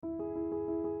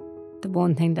The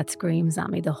one thing that screams at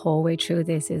me the whole way through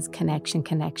this is connection,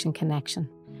 connection, connection.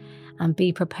 And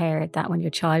be prepared that when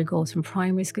your child goes from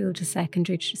primary school to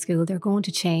secondary school, they're going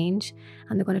to change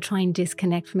and they're going to try and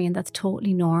disconnect from you, and that's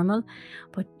totally normal.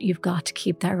 But you've got to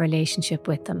keep that relationship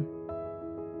with them.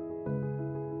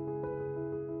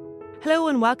 Hello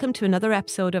and welcome to another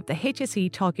episode of the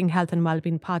HSE Talking Health and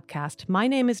Wellbeing podcast. My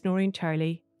name is Noreen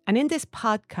Turley, and in this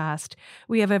podcast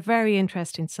we have a very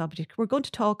interesting subject. We're going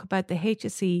to talk about the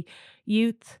HSE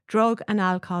Youth Drug and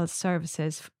Alcohol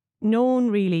Services,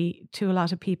 known really to a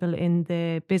lot of people in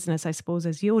the business, I suppose,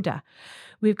 as Yoda.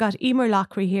 We've got Emer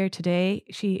Lockery here today.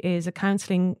 She is a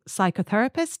counselling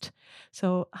psychotherapist.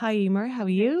 So hi Emer, how are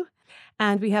you?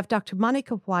 And we have Dr.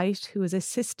 Monica White, who is a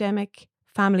systemic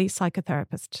family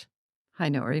psychotherapist. Hi,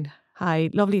 Noreen.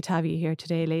 Hi, lovely to have you here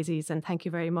today, ladies, and thank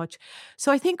you very much.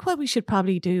 So I think what we should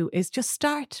probably do is just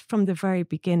start from the very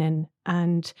beginning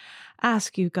and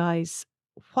ask you guys,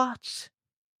 what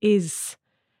is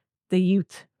the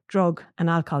Youth Drug and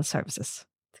Alcohol Services?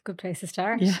 It's a good place to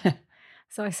start. Yeah.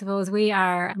 So I suppose we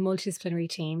are a multidisciplinary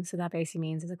team. So that basically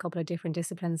means there's a couple of different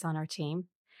disciplines on our team.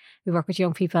 We work with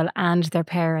young people and their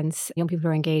parents, young people who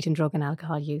are engaged in drug and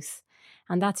alcohol use.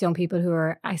 And that's young people who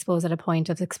are, I suppose, at a point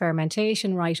of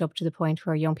experimentation right up to the point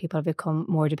where young people have become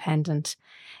more dependent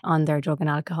on their drug and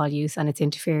alcohol use, and it's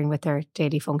interfering with their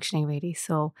daily functioning, really.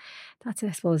 So that's,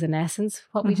 I suppose, in essence,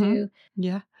 what we do.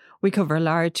 Yeah. We cover a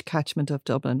large catchment of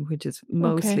Dublin, which is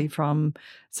mostly from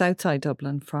Southside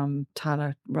Dublin, from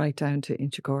Tallaght right down to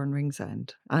Inchicore and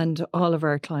Ringsend. And all of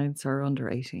our clients are under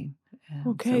 18.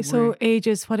 Okay, so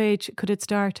ages, what age could it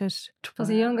start at? So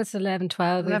the youngest 11,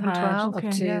 12, 11, we've had 12, up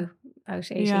okay, to about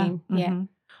 18. Yeah.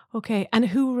 Okay, and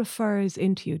who refers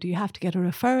into you? Do you have to get a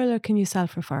referral or can you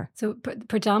self-refer? So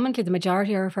predominantly the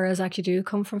majority of referrals actually do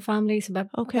come from families. About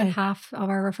half of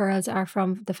our referrals are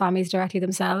from the families directly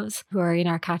themselves who are in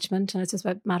our catchment, and it's just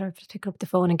a matter of picking up the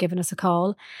phone and giving us a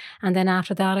call. And then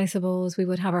after that, I suppose we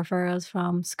would have referrals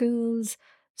from schools,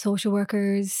 social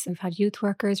workers. We've had youth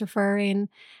workers referring,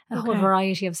 a whole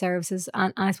variety of services,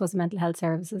 and I suppose mental health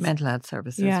services. Mental health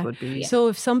services would be. So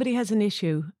if somebody has an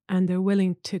issue and they're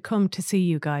willing to come to see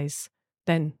you guys,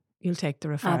 then you'll take the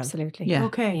referral. Absolutely. Yeah.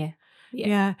 Okay.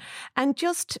 Yeah. And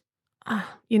just,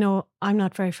 I'm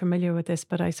not very familiar with this,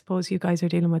 but I suppose you guys are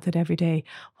dealing with it every day.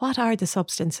 What are the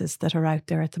substances that are out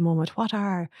there at the moment? What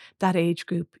are that age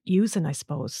group using, I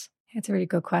suppose? It's a really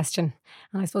good question.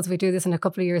 And I suppose if we do this in a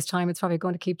couple of years' time, it's probably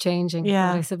going to keep changing.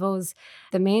 Yeah. But I suppose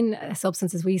the main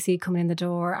substances we see coming in the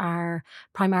door are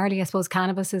primarily, I suppose,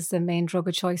 cannabis is the main drug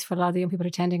of choice for a lot of the young people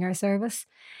attending our service.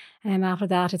 After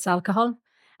that, it's alcohol.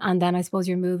 And then I suppose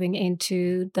you're moving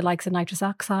into the likes of nitrous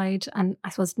oxide. And I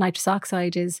suppose nitrous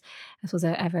oxide is, I suppose,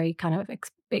 a very kind of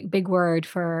big word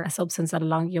for a substance that a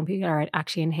lot of young people are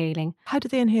actually inhaling. How do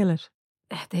they inhale it?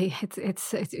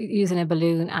 It's using a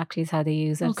balloon actually is how they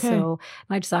use it. Okay. So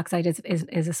nitrous oxide is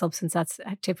a substance that's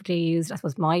typically used. I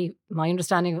suppose my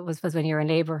understanding of it was when you're in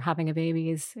labour having a baby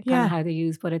is kind of how they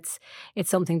use, but it's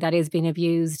something that is being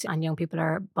abused and young people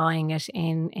are buying it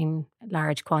in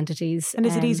large quantities. And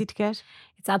is it easy to get?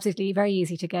 It's absolutely very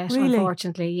easy to get, really?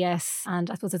 Unfortunately, yes. And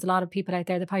I suppose there's a lot of people out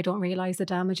there that probably don't realise the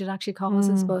damage it actually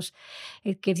causes, but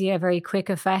it gives you a very quick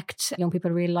effect. Young people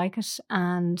really like it,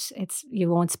 and you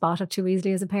won't spot it too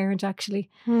easily as a parent, actually.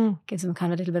 Gives them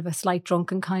kind of a little bit of a slight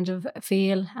drunken kind of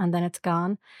feel, and then it's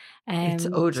gone. It's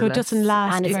odorless. So it doesn't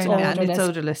last. And it's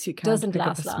odorless. You can't doesn't pick up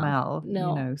last the long. smell.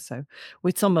 No. So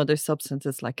with some other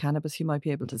substances like cannabis, you might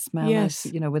be able to smell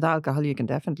it. With alcohol, you can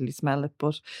definitely smell it,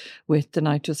 but with the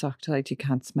nitrous oxide, you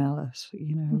can't smell it.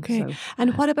 Okay. So.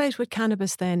 And what about with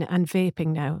cannabis then and vaping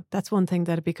now? That's one thing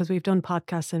that, because we've done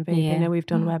podcasts on vaping and we've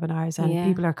done webinars, and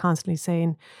people are constantly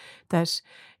saying that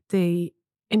the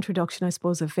introduction, I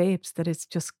suppose, of vapes, that it's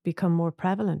just become more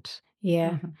prevalent.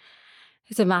 Yeah.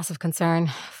 It's a massive concern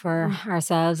for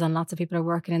ourselves, and lots of people are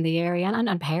working in the area,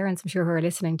 and parents, I'm sure, who are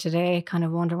listening today kind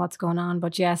of wonder what's going on.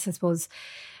 But yes, I suppose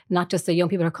not just the young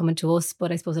people are coming to us,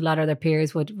 but I suppose a lot of their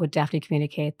peers would definitely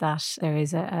communicate that there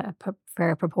is a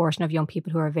fair proportion of young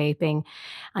people who are vaping.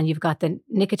 And you've got the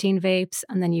nicotine vapes,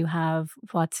 and then you have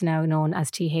what's now known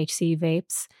as THC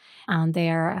vapes, and they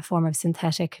are a form of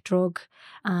synthetic drug,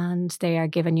 and they are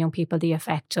giving young people the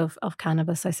effect of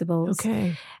cannabis, I suppose.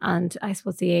 Okay. And I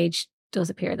suppose the age does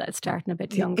appear that it's starting a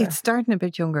bit younger. It's starting a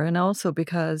bit younger, and also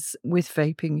because with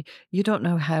vaping, you don't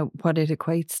know what it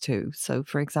equates to. So,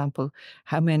 for example,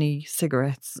 how many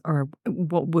cigarettes or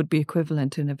what would be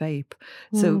equivalent in a vape.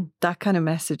 So that kind of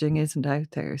messaging isn't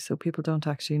out there. So people don't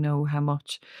actually know how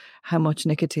much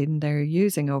nicotine they're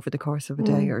using over the course of a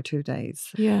day or 2 days.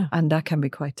 Yeah. And that can be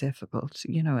quite difficult,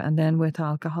 And then with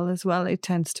alcohol as well, it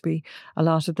tends to be a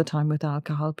lot of the time with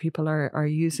alcohol, people are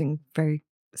using very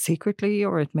secretly,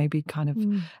 or it may be kind of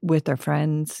with their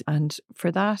friends. And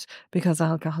for that, because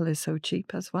alcohol is so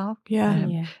cheap as well,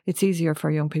 it's easier for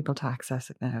young people to access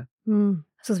it now.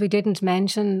 So as we didn't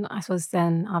mention, I suppose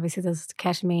then obviously there's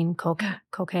ketamine,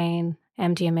 cocaine,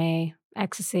 MDMA,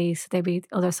 ecstasy. So there'd be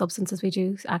other substances we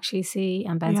do actually see,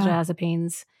 and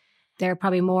benzodiazepines. They're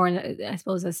probably more, I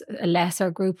suppose, as a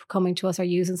lesser group coming to us are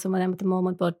using some of them at the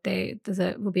moment, but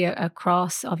will be a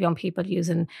cross of young people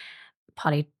using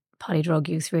polydrug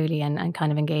use really, and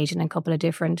kind of engaging in a couple of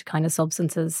different kind of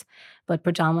substances, but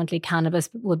predominantly cannabis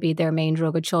would be their main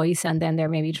drug of choice, and then they're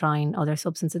maybe trying other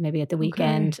substances maybe at the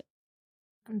weekend.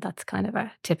 And that's kind of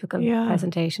a typical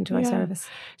presentation to our service.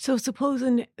 So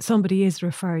supposing somebody is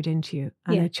referred into you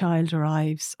and a child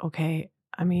arrives,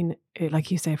 I mean, like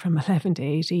you say, from 11 to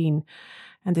 18,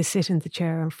 and they sit in the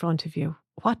chair in front of you,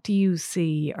 what do you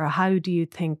see, or how do you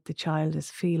think the child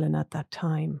is feeling at that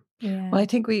time? Yeah. Well, I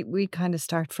think we kind of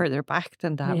start further back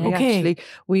than that. Yeah.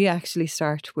 We actually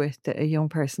start with a young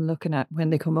person looking at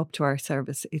when they come up to our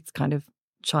service. It's kind of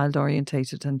child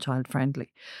orientated and child friendly.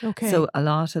 Okay. So a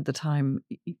lot of the time,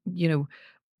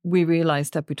 we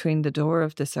realise that between the door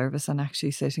of the service and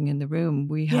actually sitting in the room,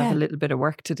 we have a little bit of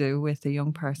work to do with the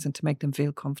young person to make them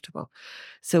feel comfortable.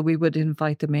 So we would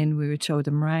invite them in, we would show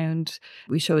them around,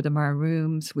 we show them our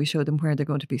rooms, we show them where they're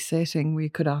going to be sitting. We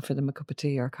could offer them a cup of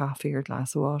tea or coffee or a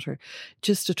glass of water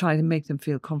just to try to make them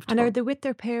feel comfortable. And are they with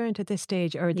their parent at this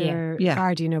stage, or their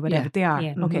guardian or whatever? They are.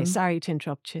 Yeah. Okay, sorry to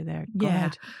interrupt you there. Go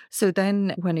ahead. So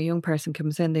then when a young person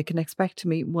comes in, they can expect to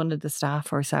meet one of the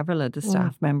staff or several of the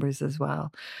staff members as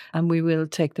well. And we will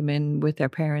take them in with their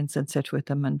parents and sit with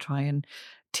them and try and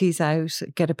tease out,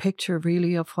 get a picture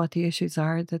really of what the issues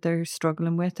are that they're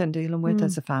struggling with and dealing with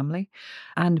as a family.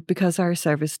 And because our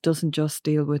service doesn't just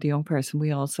deal with the young person,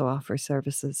 we also offer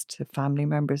services to family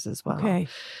members as well. Okay.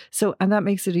 So, and that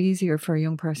makes it easier for a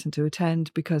young person to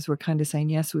attend, because we're kind of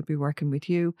saying, yes, we'll be working with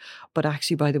you, but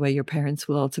actually, by the way, your parents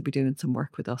will also be doing some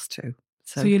work with us too.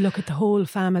 So you look at the whole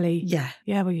family. Yeah.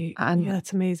 Yeah,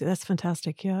 that's amazing. That's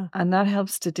fantastic, yeah. And that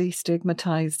helps to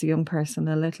destigmatise the young person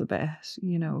a little bit,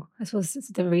 I suppose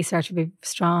the research would be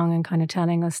strong and kind of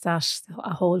telling us that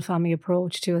a whole family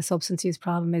approach to a substance use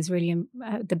problem is really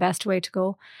the best way to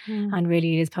go. And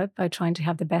really it is about trying to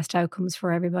have the best outcomes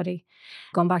for everybody.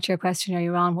 Going back to your question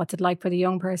earlier on, what's it like for the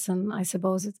young person? I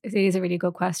suppose it is a really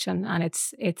good question. And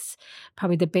it's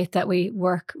probably the bit that we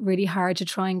work really hard to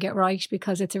try and get right,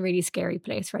 because it's a really scary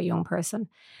place for a young person.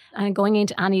 And going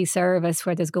into any service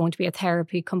where there's going to be a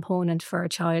therapy component for a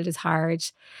child is hard.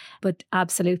 But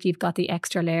absolutely, you've got the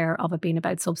extra layer of it being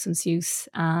about substance use.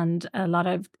 And a lot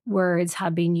of words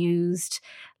have been used,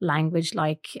 language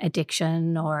like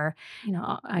addiction, or,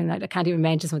 I can't even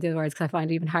mention some of the other words because I find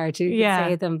it even hard to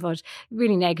say them, but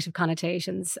really negative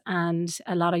connotations. And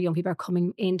a lot of young people are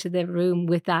coming into the room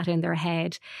with that in their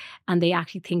head, and they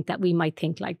actually think that we might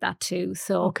think like that too.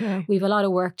 So we have a lot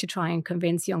of work to try and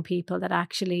convince young people that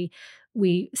actually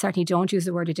we certainly don't use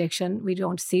the word addiction. We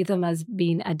don't see them as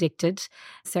being addicted.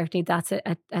 Certainly that's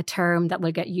a term that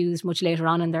will get used much later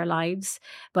on in their lives.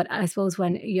 But I suppose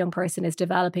when a young person is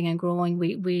developing and growing,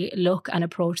 we look and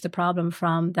approach the problem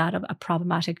from that of a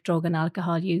problematic drug and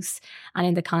alcohol use. And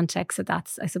in the context that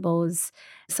that's, I suppose,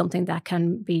 something that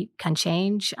can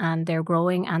change, and they're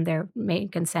growing and they're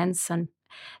making sense, and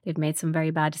they've made some very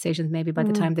bad decisions maybe by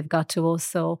the time they've got to us.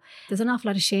 So there's an awful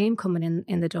lot of shame coming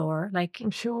in the door. Like,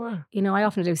 I'm sure. I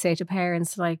often do say to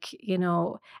parents,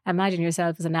 imagine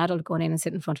yourself as an adult going in and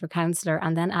sitting in front of a counsellor,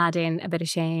 and then add in a bit of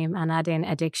shame, and add in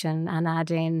addiction, and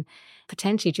add in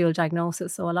potentially dual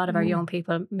diagnosis. So a lot of our young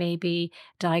people may be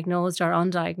diagnosed or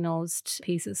undiagnosed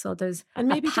pieces. So there's a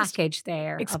package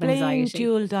there of anxiety. Explain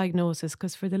dual diagnosis,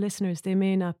 because for the listeners, they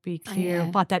may not be clear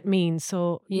what that means.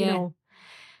 So,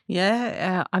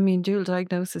 Yeah, dual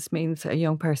diagnosis means a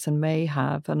young person may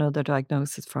have another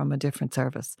diagnosis from a different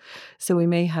service. So we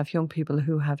may have young people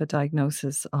who have a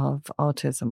diagnosis of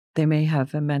autism. They may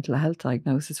have a mental health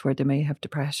diagnosis where they may have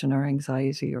depression or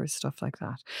anxiety or stuff like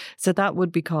that. So that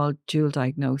would be called dual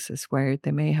diagnosis, where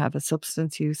they may have a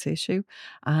substance use issue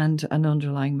and an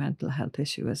underlying mental health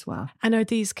issue as well. And are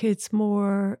these kids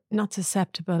more, not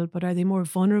susceptible, but are they more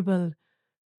vulnerable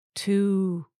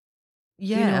to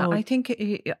Yeah, I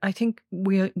think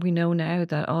we know now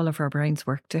that all of our brains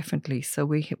work differently.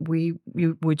 So you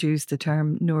would use the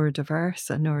term neurodiverse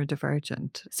and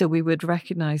neurodivergent. So we would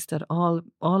recognize that all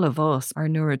of us are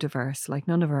neurodiverse. Like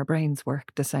none of our brains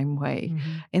work the same way.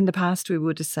 In the past, we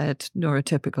would have said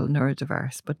neurotypical,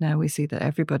 neurodiverse, but now we see that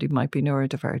everybody might be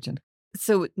neurodivergent.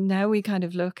 So now we kind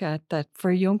of look at that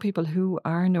for young people who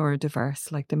are neurodiverse,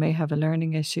 like they may have a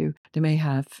learning issue, they may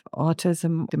have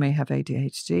autism, they may have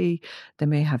ADHD, they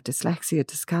may have dyslexia,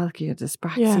 dyscalculia,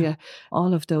 dyspraxia,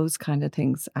 all of those kind of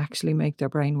things actually make their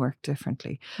brain work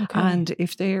differently. Okay. And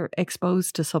if they're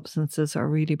exposed to substances or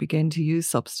really begin to use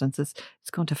substances, it's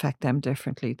going to affect them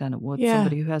differently than it would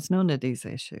somebody who has none of these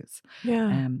issues.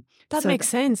 Yeah. That makes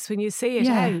sense when you say it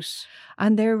out.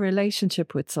 And their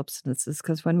relationship with substances,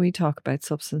 because when we talk about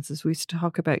substances, we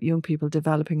talk about young people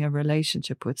developing a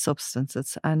relationship with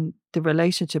substances, and the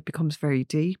relationship becomes very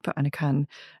deep and it can,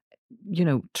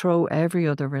 throw every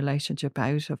other relationship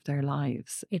out of their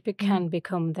lives. It can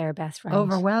become their best friend.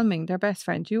 Overwhelming, their best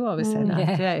friend. You always say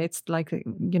that. Yeah, it's like,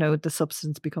 the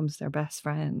substance becomes their best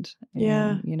friend.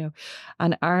 Yeah.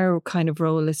 And our kind of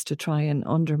role is to try and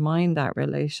undermine that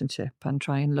relationship and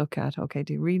try and look at, okay,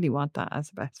 do you really want that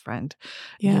as a best friend?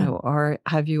 Yeah. Or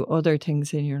have you other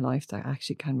things in your life that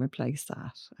actually can replace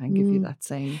that and give you that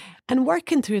same. And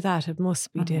working through that, it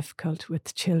must be difficult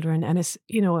with children. And it's,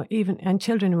 and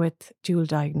children with dual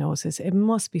diagnosis, it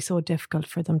must be so difficult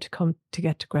for them to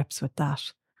get to grips with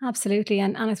that. Absolutely.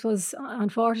 And I suppose,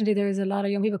 unfortunately, there's a lot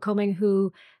of young people coming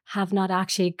who have not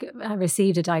actually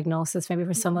received a diagnosis, maybe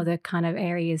for some of the kind of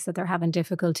areas that they're having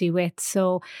difficulty with.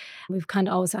 So we've kind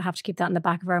of also have to keep that in the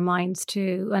back of our minds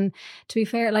too. And to be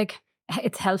fair, like,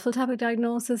 it's helpful to have a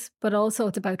diagnosis, but also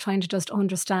it's about trying to just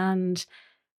understand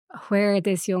where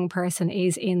this young person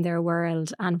is in their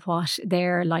world and what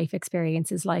their life experience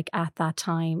is like at that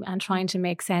time, and trying to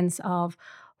make sense of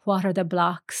what are the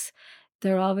blocks.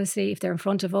 They're obviously, if they're in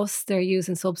front of us, they're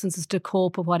using substances to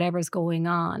cope with whatever's going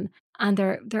on. And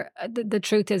the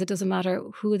truth is, it doesn't matter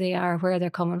who they are, where they're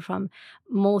coming from.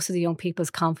 Most of the young people's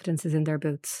confidence is in their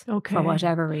boots for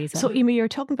whatever reason. So, Emer, you're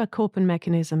talking about coping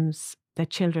mechanisms that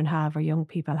children have or young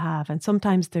people have, and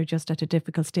sometimes they're just at a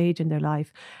difficult stage in their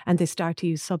life and they start to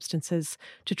use substances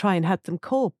to try and help them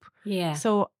cope. Yeah.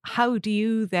 So how do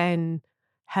you then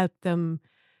help them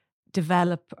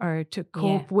develop or to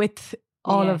cope with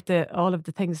all of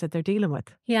the things that they're dealing with?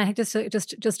 Yeah, I think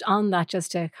just on that,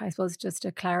 just to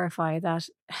clarify that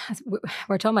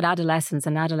we're talking about adolescence,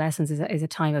 and adolescence is a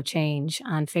time of change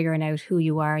and figuring out who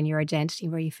you are and your identity,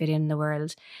 where you fit in the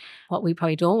world. What we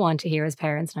probably don't want to hear as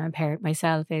parents, and I'm a parent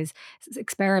myself, is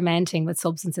experimenting with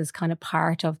substances kind of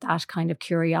part of that kind of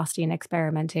curiosity and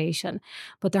experimentation.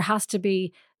 But there has to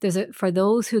be, for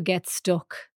those who get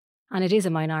stuck, and it is a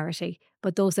minority,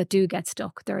 but those that do get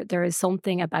stuck, there is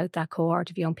something about that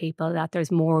cohort of young people that there's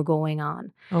more going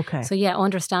on. Okay. So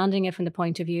understanding it from the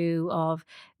point of view of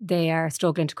they are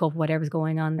struggling to cope with whatever's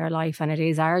going on in their life, and it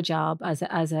is our job as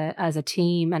a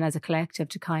team and as a collective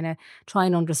to kind of try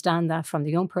and understand that from the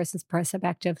young person's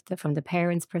perspective, from the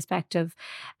parents' perspective,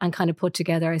 and kind of put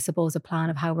together, I suppose, a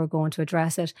plan of how we're going to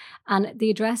address it. And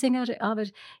the addressing of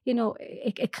it,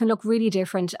 it can look really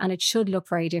different, and it should look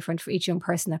very different for each young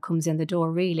person that comes in the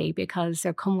door, really, because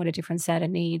they're coming with a different set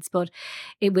of needs. But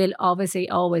it will obviously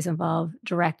always involve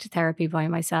direct therapy by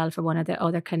myself or one of the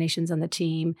other clinicians on the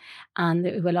team, and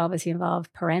it will obviously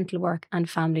involve parental work and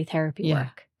family therapy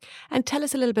work. And tell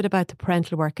us a little bit about the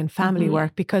parental work and family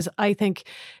work, because I think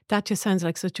that just sounds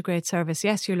like such a great service.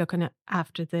 Yes, you're looking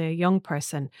after the young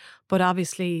person, but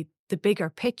obviously the bigger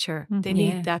picture, they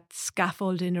need that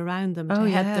scaffolding around them to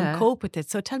help them cope with it.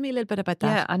 So tell me a little bit about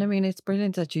that. Yeah, and I mean, it's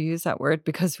brilliant that you use that word,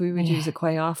 because we would use it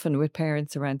quite often with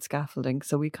parents around scaffolding.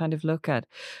 So we kind of look at,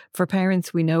 for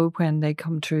parents, we know when they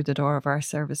come through the door of our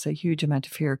service, a huge amount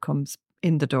of fear comes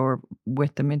in the door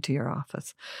with them into your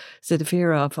office. So the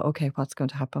fear of, okay, what's going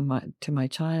to happen to my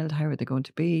child? How are they going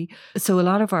to be? So a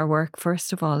lot of our work,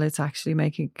 first of all, is actually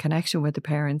making connection with the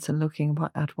parents and looking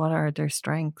at what are their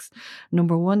strengths.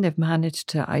 Number one, they've managed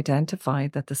to identify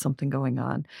that there's something going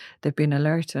on. They've been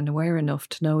alert and aware enough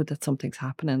to know that something's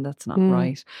happening that's not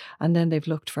right. And then they've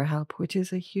looked for help, which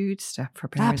is a huge step for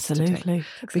parents to take.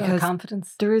 Because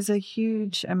confidence. There is a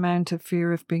huge amount of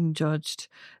fear of being judged,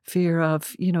 fear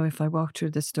of, if I walk walk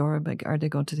through the store, like, are they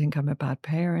going to think I'm a bad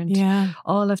parent? Yeah.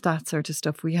 All of that sort of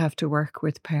stuff. We have to work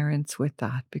with parents with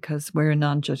that because we're a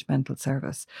non-judgmental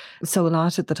service. So a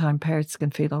lot of the time parents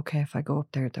can feel, okay, if I go up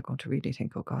there, they're going to really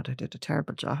think, oh God, I did a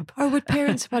terrible job. Or would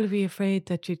parents probably be afraid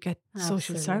that you'd get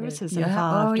social Absolutely. services Yeah.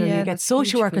 involved, Oh, or yeah, you get that's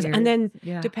social huge workers, fear. and then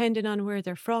Yeah. depending on where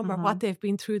they're from or Mhm. what they've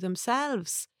been through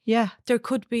themselves, Yeah. there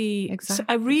could be Exactly.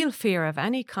 a real fear of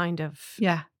any kind of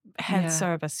Yeah. health Yeah.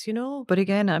 service, you know? But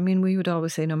again, I mean, we would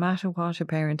always say no matter what a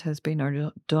parent has been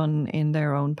or done in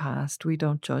their own past, we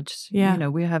don't judge. Yeah. You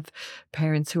know, we have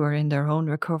parents who are in their own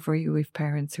recovery. We have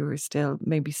parents who are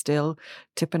maybe still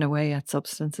tipping away at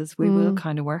substances. We will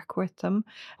kind of work with them.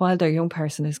 While their young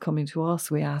person is coming to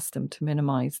us, we ask them to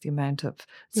minimize the amount of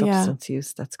substance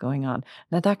use that's going on.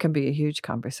 Now, that can be a huge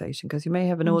conversation because you may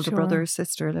have an I'm older brother sure. or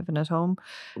sister living at home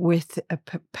with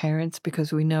parents,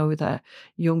 because we know that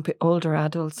older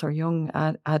adults or young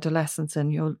adolescents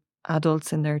and young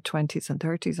adults in their 20s and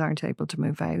 30s aren't able to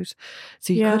move out.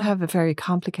 So you could have a very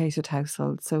complicated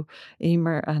household. So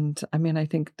Emer, and I mean, I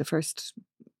think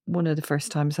one of the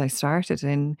first times I started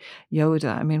in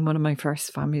Yoda, I mean, one of my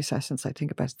first family sessions, I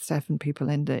think about 7 people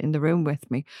in the room with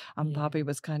me, and Bobby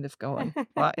was kind of going,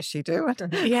 what is she doing?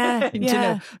 Yeah, You yeah.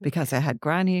 know, because I had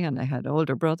granny and I had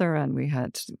older brother and we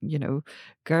had, you know,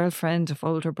 girlfriend of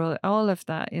older brother, all of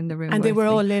that in the room And they with were me.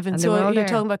 all living. And they So were all you're there.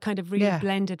 talking about kind of really Yeah.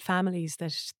 blended families,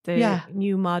 that the Yeah.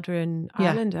 new modern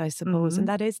Yeah. Ireland, I suppose. And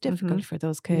Mhm. that is difficult for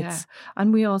those Yeah. kids.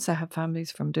 And we also have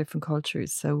families from different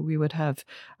cultures. So we would have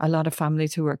a lot of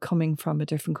families who are coming from a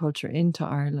different culture into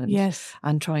Ireland Yes.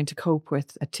 and trying to cope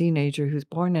with a teenager who's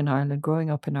born in Ireland, growing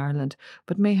up in Ireland,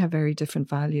 but may have very different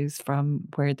values from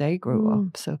where they grew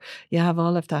up. So you have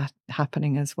all of that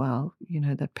happening as well, you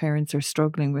know, that parents are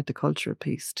struggling with the cultural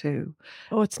piece too.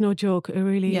 Oh, it's no joke. It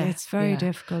really, Yeah, it's very yeah.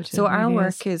 difficult. So It our really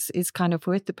work is kind of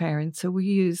with the parents. So we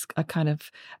use a kind of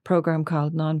program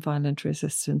called Nonviolent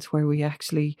Resistance, where we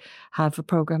actually have a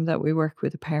program that we work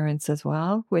with the parents as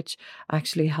well, which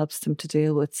actually helps them to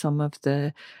deal with some of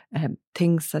the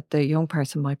things that the young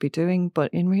person might be doing.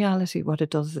 But in reality, what it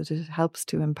does is it helps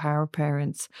to empower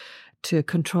parents to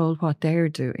control what they're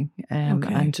doing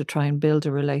Okay. and to try and build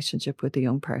a relationship with the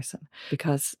young person.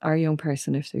 Because our young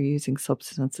person, if they're using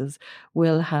substances,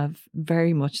 will have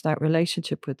very much that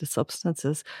relationship with the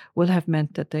substances will have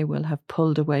meant that they will have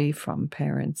pulled away from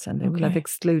parents and they will have Okay.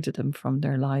 excluded them from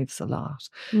their lives a lot.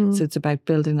 Mm. So it's about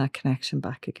building that connection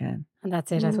back again. And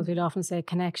that's it. I suppose we'd often say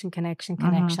connection, connection,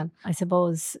 connection. I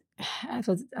suppose,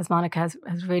 as Monica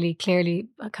has really clearly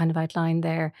kind of outlined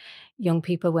there, young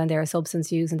people, when they're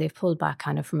substance use and they've pulled back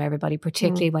kind of from everybody,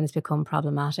 particularly when it's become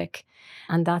problematic.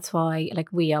 And that's why, like,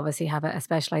 we obviously have a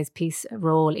specialised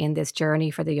role in this journey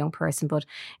for the young person, but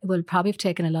it will probably have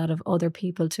taken a lot of other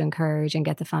people to encourage and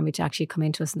get the family to actually come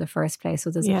into us in the first place. So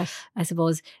there's, Yes. I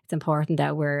suppose it's important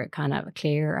that we're kind of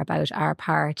clear about our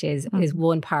part is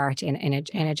one part in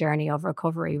a journey of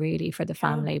recovery really for the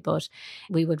family, but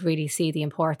we would really see the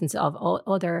importance of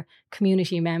other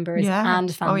community members Yeah.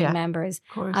 and family Oh, yeah. members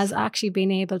Of course. as actually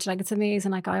being able to, like, it's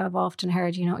amazing. Like, I've often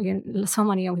heard, you know, so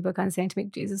many young people kind of saying to me,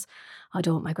 Jesus, I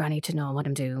don't want my granny to know what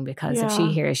I'm doing because if she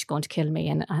Yeah. hears, she's going to kill me.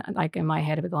 And like in my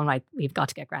head, I'd be going, right, we've got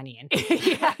to get granny in.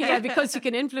 yeah, because you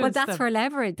can influence But that's them. where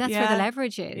leverage. That's where Yeah. the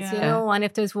leverage is, you Yeah. know. And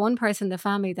if there's one person in the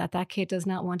family that kid does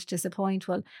not want to disappoint,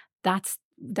 well, that's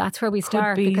where we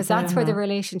start, be because that's where the the-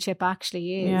 relationship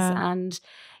actually is. Yeah. And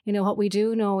you know what we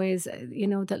do know is, you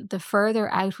know, the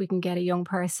further out we can get a young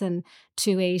person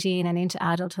to 18 and into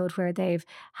adulthood, where they've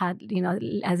had, you know,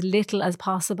 as little as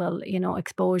possible, you know,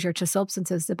 exposure to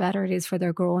substances, the better it is for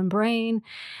their growing brain.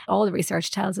 All the research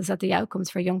tells us that the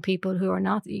outcomes for young people who are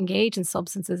not engaged in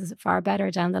substances is far better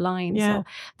down the line. Yeah. So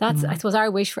that's, I suppose, our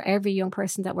wish for every young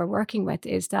person that we're working with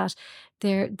is that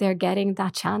they're getting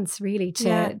that chance really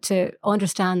to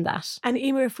understand that. And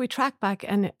Emer, if we track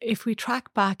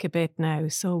back a bit now,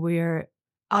 so we're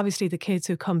obviously the kids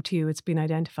who come to you, it's been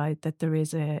identified that there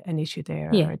is an issue there,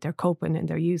 Yeah. or they're coping and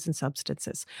they're using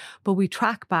substances. But we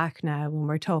track back now when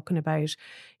we're talking about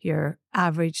your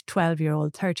average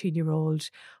 12-year-old, 13-year-old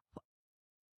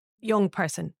young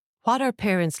person. What are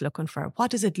parents looking for?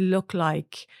 What does it look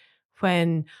like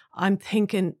when I'm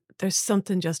thinking there's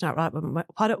something just not right with me?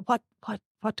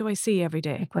 What do I see every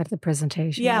day? Like, what the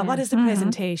presentation? Yeah, what is the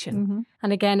presentation?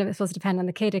 And again, it's supposed to depend on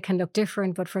the kid. It can look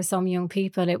different, but for some young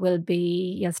people, it will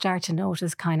be, you'll start to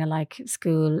notice kind of like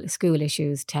school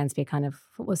issues tends to be kind of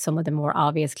with some of the more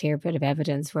obvious, clear bit of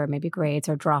evidence where maybe grades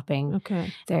are dropping.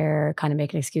 Okay. They're kind of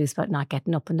making an excuse about not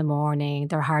getting up in the morning.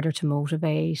 They're harder to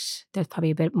motivate. There's probably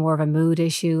a bit more of a mood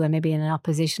issue and maybe an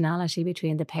oppositionality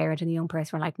between the parent and the young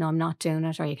person. We're like, no, I'm not doing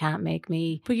it, or you can't make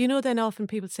me. But you know, then often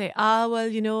people say, well,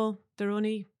 you know, they're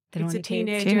only They're It's a only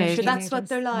kids. teenager. So that's what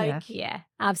they're like. Yeah,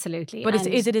 absolutely. But And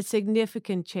is it a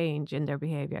significant change in their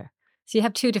behaviour? so you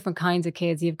have two different kinds of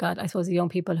kids. You've got, I suppose, the young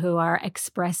people who are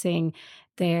expressing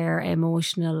their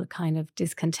emotional kind of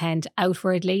discontent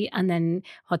outwardly, and then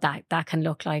what that can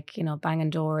look like, banging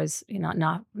doors,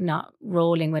 not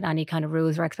rolling with any kind of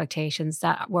rules or expectations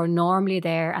that were normally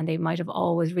there and they might have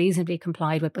always reasonably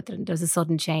complied with, but then there's a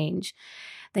sudden change.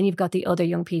 Then you've got the other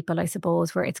young people, I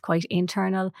suppose, where it's quite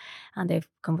internal and they've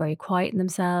become very quiet in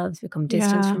themselves, become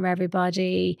distant from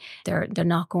everybody. They're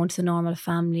not going to the normal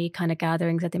family kind of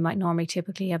gatherings that they might normally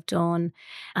typically have done.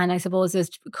 And I suppose there's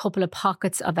a couple of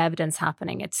pockets of evidence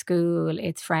happening at school,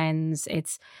 it's friends,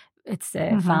 it's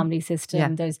the family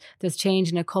system. Yeah. There's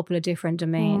change in a couple of different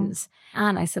domains.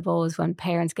 And I suppose when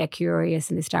parents get curious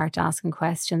and they start asking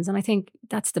questions, and I think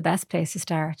that's the best place to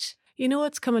start. You know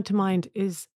what's coming to mind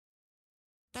is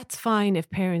that's fine if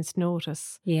parents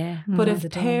notice. Yeah. But if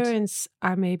parents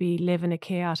are maybe living a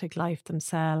chaotic life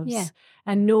themselves, Yeah.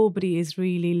 and nobody is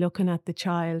really looking at the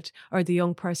child or the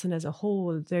young person as a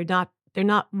whole, they're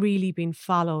not really being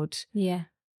followed. Yeah.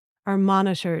 Or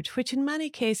monitored, which in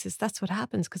many cases that's what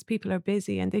happens because people are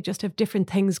busy and they just have different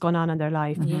things going on in their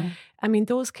life. Yeah. I mean,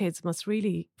 those kids must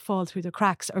really fall through the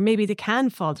cracks, or maybe they can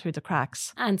fall through the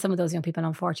cracks. And some of those young people,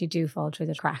 unfortunately, do fall through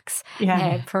the cracks.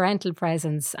 Yeah. Parental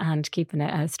presence and keeping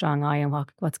a strong eye on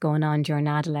what's going on during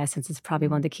adolescence is probably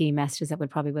one of the key messages that we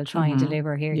probably will try and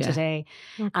deliver here today.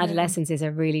 Okay. Adolescence is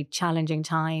a really challenging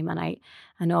time, and I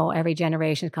know every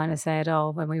generation kind of said,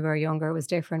 oh, when we were younger it was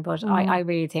different, but I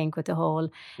really think with the whole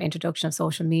introduction of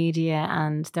social media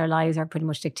and their lives are pretty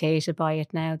much dictated by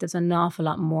it now, there's an awful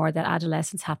lot more that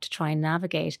adolescents have to try and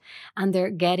navigate, and they're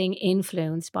getting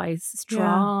influenced by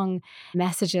strong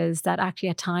messages that actually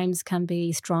at times can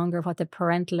be stronger what the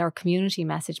parental or community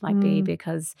message might be,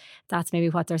 because that's maybe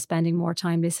what they're spending more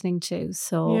time listening to.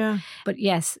 So but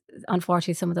yes,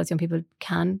 unfortunately some of those young people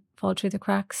can fall through the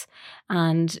cracks,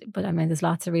 but I mean there's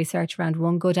lots of research around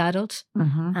one good adult,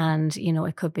 and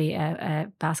it could be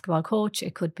a basketball coach,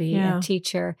 it could be a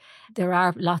teacher. There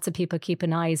are lots of people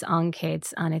keeping eyes on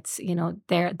kids, and it's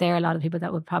there are a lot of people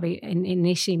that would probably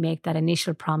initially make that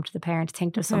initial prompt to the parent to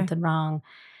think there's something wrong,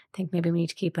 think maybe we need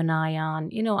to keep an eye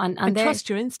on, and trust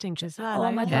your instinct as well.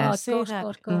 Oh my God,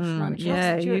 gut.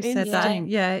 Yeah, you said that.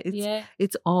 Yeah,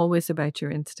 it's always about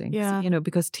your instincts. Yeah.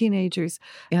 Because teenagers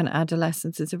and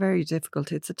adolescence is very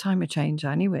difficult. It's a time of change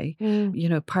anyway.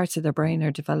 Parts of their brain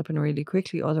are developing really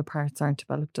quickly, other parts aren't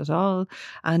developed at all,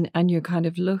 and you're kind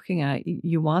of looking at,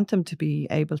 you want them to be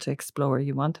able to explore,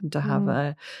 you want them to have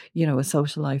a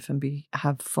social life and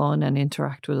have fun and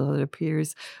interact with other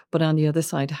peers, but on the other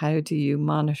side, how do you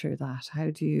monitor that?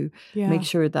 How do you make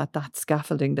sure that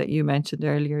scaffolding that you mentioned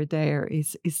earlier there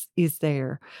is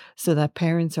there, so that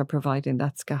parents are providing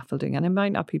that scaffolding? And it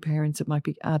might not be parents, it might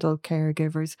be adult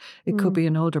caregivers, it could be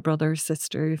an older brother or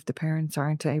sister if the parents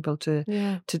aren't able to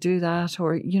do that,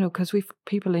 or because we've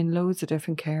people in loads of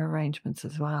different care arrangements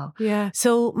as well.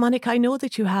 So Monica, I know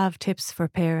that you have tips for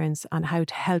parents on how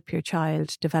to help your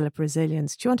child develop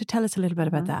resilience. Do you want to tell us a little bit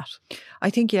about that?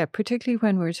 I think particularly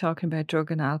when we're talking about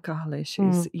drug and alcohol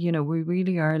issues, we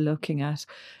really are looking at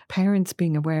parents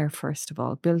being aware, first of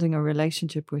all, building a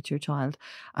relationship with your child,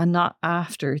 and not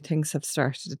after things have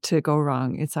started to go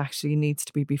wrong. It actually needs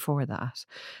to be before that.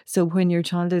 So when your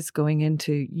child is going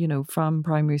into, from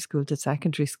primary school to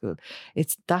secondary school,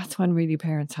 that's when really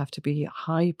parents have to be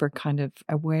hyper kind of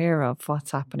aware of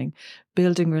what's happening,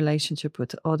 building relationship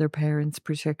with other parents,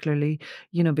 particularly,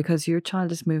 because your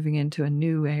child is moving into a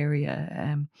new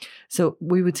area. So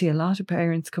we would see a lot of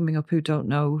parents coming up who don't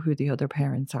know who the other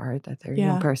parents are that their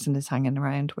young person is hanging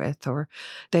around with, or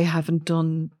they haven't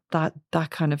done that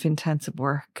kind of intensive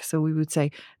work. So we would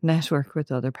say network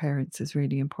with other parents is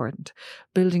really important.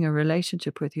 Building a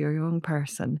relationship with your young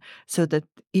person so that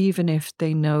even if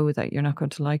they know that you're not going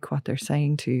to like what they're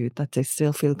saying to you, that they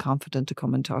still feel confident to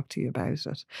come and talk to you about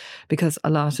it. Because a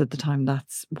lot of the time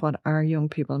that's what our young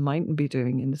people mightn't be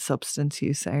doing in the substance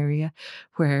use area,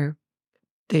 where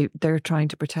they're trying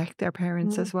to protect their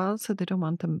parents as well, so they don't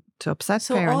want them to upset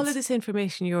parents. So all of this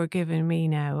information you're giving me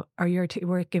now, or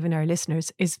we're giving our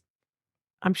listeners, is,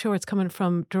 I'm sure it's coming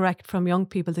direct from young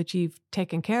people that you've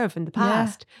taken care of in the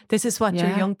past. This is what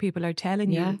your young people are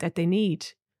telling you that they need.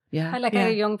 I had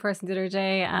a young person the other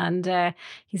day, and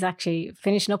he's actually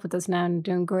finishing up with us now and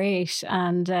doing great.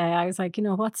 And I was like,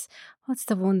 what's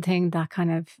the one thing that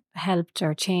kind of helped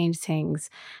or changed things?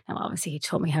 Now, obviously, he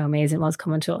told me how amazing it was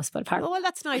coming to us, but apparently... Oh, well,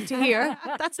 that's nice to hear.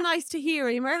 That's nice to hear,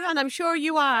 Emer, and I'm sure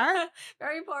you are.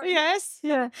 Very important. Yes.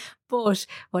 Yeah. But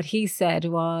what he said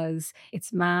was,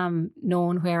 it's Mom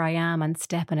knowing where I am and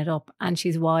stepping it up, and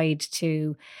she's wide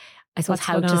to... I suppose What's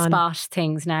how going to on? spot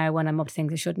things now when I'm up to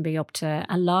things I shouldn't be up to.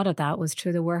 A lot of that was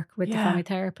through the work with the Yeah. family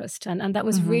therapist. And that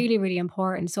was Mhm. really, really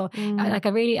important. So Mm.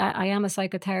 I am a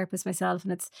psychotherapist myself,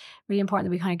 and it's really important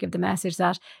that we kind of give the message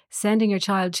that sending your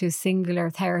child to singular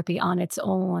therapy on its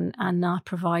own and not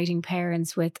providing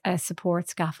parents with a support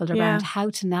scaffold Yeah. around how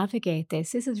to navigate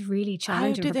this is really How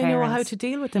challenging do for they know how parents. to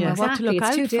deal with them Yeah. or what to look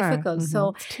Exactly, it's out too for? difficult. So,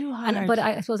 It's too hard. but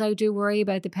I suppose I do worry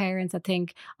about the parents that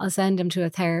think I'll send them to a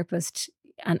therapist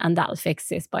and that'll fix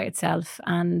this by itself.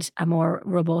 And a more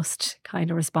robust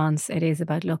kind of response, it is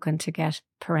about looking to get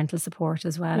parental support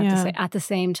as well Yeah. at the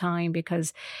same time,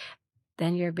 because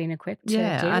then you're being equipped to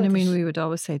Yeah, deal and I with mean, it. we would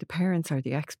always say the parents are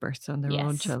the experts on their own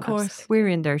Yes, of children. course. We're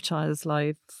in their child's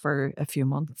life for a few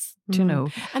months, do you Mm. know?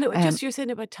 And it, Um, just you're saying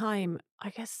about time, I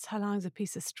guess how long is a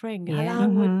piece of string? Yeah.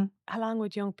 Mhm. How long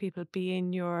would young people be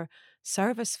in your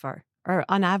service for? Or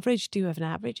on average, do you have an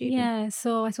average even? Yeah,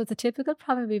 so I suppose the typical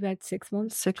probably about 6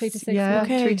 months, 3 to 6 yeah, months.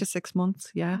 Okay. 3 to 6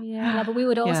 months, yeah. Yeah, no, but we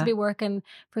would also Yeah. be working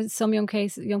for some young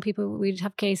people. We'd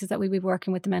have cases that we'd be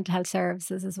working with the mental health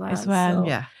services as well. As well. So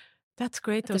Yeah. That's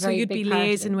great though. it's a So very you'd be big part of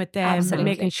liaising it. with them and Absolutely.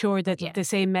 making sure that Yeah. the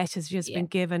same message has Yeah. been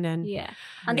given. And Yeah,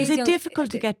 and is these it young-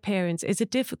 difficult to get parents? Is it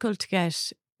difficult to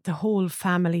get the whole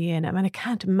family in? I mean, I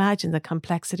can't imagine the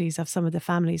complexities of some of the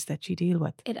families that you deal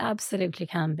with. It absolutely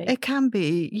can be. It can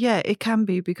be, yeah, it can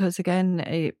be because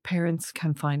again, parents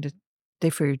can find it. They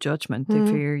fear judgment. They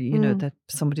Mm, fear, that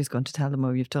somebody's going to tell them,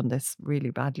 "Oh, you've done this really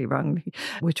badly, wrongly,"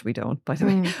 which we don't, by the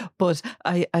way. But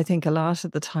I think a lot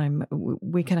of the time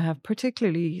we can have,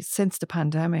 particularly since the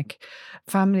pandemic,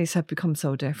 families have become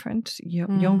so different.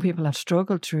 Young people have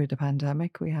struggled through the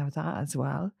pandemic. We have that as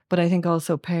well. But I think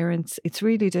also parents, it's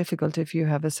really difficult if you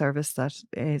have a service that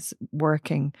is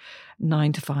working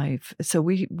 9 to 5. So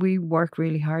we work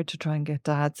really hard to try and get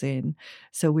dads in.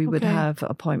 So we would Okay. have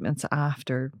appointments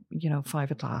after, 5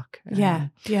 o'clock. Yeah.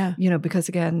 Because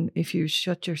again, if you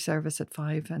shut your service at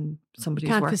 5 and somebody's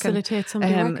Can't working. facilitate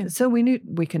somebody working. So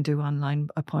we can do online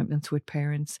appointments with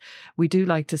parents. We do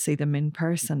like to see them in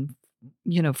person,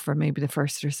 for maybe the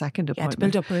first or second Yeah,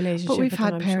 appointment. to build up a relationship. But we've with them,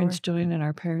 had I'm parents sure. join in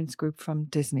our parents group from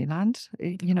Disneyland,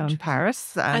 in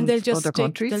Paris And they'll just other stick.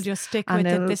 countries. They'll just stick And with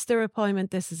it. they'll- This is their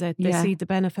appointment. This is it. They Yeah. see the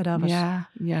benefit of it. Yeah.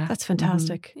 That's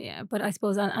fantastic. Yeah, but I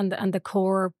suppose and the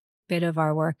core bit of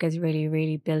our work is really,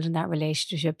 really building that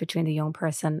relationship between the young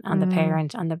person and the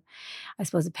parent, and I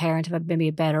suppose the parent have maybe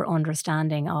a better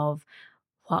understanding of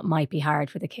what might be hard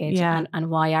for the kid, Yeah. and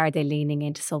why are they leaning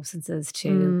into substances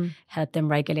to help them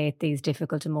regulate these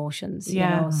difficult emotions.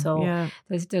 Yeah. So yeah.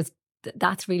 there's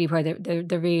that's really where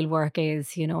the real work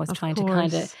is. Is Of trying to kind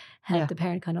of course. help Yeah. the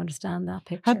parent kind of understand that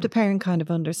picture. Help the parent kind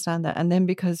of understand that. And then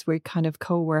because we're kind of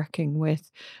co-working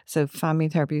with, so family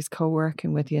therapy is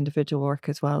co-working with the individual work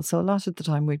as well. So a lot of the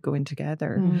time we'd go in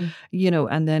together,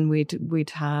 and then we'd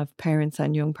have parents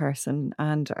and young person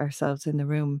and ourselves in the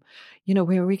room,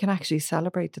 where we can actually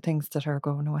celebrate the things that are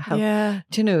going to help. Yeah.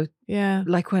 Yeah.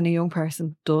 Like when a young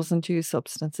person doesn't use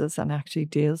substances and actually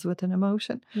deals with an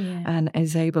emotion Yeah. and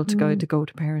is able to go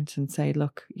to parents and say,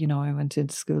 look, I went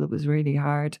into school, it was really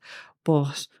hard,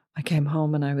 but I came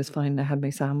home and I was fine. I had my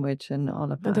sandwich and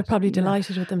all of that. And they're probably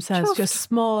delighted with themselves. Chuffed. Just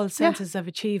small senses of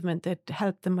achievement that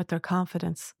help them with their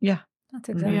confidence. Yeah. That's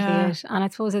exactly Yeah. it. And I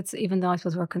suppose it's, even though I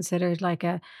suppose we're considered like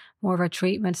a more of a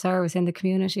treatment service in the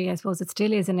community, I suppose it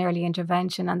still is an early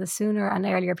intervention. And the sooner and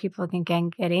earlier people can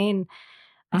get in,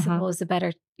 I suppose the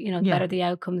better, the better the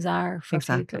outcomes are for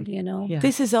Exactly. people, Yeah.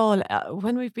 This is all,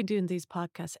 when we've been doing these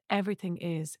podcasts, everything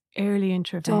is early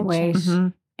intervention. Don't wait.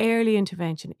 Mhm. Early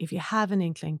intervention. If you have an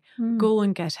inkling, Mm. go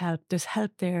and get help. There's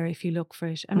help there if you look for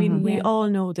it. I mean, we Yeah. all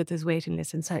know that there's waiting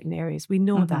lists in certain areas. We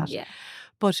know that. Yeah.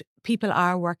 But people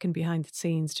are working behind the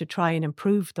scenes to try and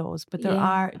improve those. But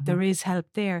there is help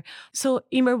there. So,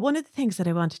 Emer, one of the things that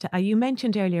I wanted to, you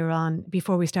mentioned earlier on,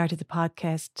 before we started the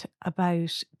podcast,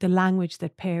 about the language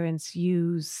that parents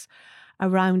use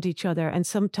around each other and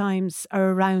sometimes are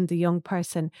around the young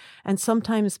person. And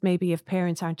sometimes maybe if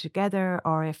parents aren't together,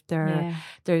 or if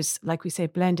there's, like we say,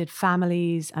 blended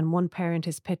families and one parent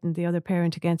is pitting the other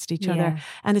parent against each other.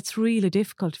 And it's really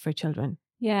difficult for children.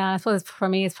 Yeah, I suppose for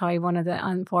me, it's probably one of the,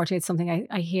 unfortunately, it's something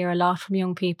I hear a lot from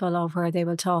young people of where they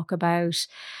will talk about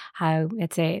how,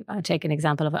 let's say, I'll take an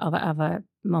example of a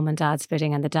mum and dad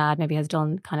splitting, and the dad maybe has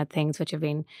done kind of things which have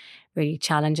been really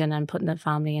challenging and putting the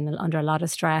family under a lot of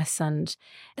stress, and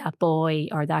that boy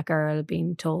or that girl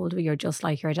being told, well, you're just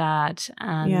like your dad.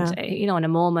 And, in a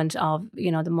moment of,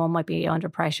 the mum might be under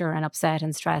pressure and upset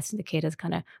and stressed, and the kid has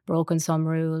kind of broken some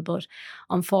rule. But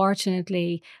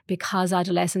unfortunately, because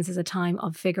adolescence is a time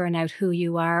of figuring out who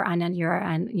you are and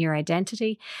your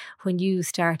identity, when you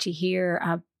start to hear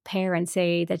parents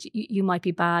say that you might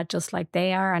be bad just like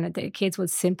they are, and the kids will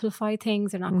simplify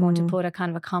things. They're not going to put a kind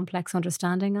of a complex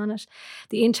understanding on it.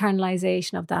 The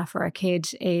internalization of that for a kid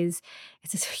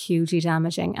it's just hugely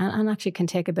damaging, and actually can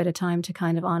take a bit of time to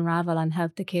kind of unravel and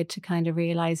help the kid to kind of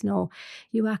realize, no,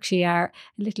 you actually are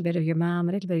a little bit of your mom,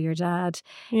 a little bit of your dad,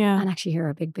 and actually you're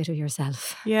a big bit of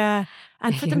yourself. Yeah.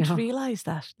 And for You them to know? realize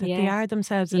that they Yeah. are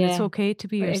themselves and it's Yeah. okay to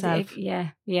be But yourself. Yeah.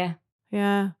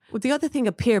 Yeah. Well, the other thing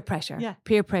of peer pressure. Yeah.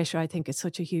 Peer pressure, I think, is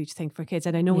such a huge thing for kids.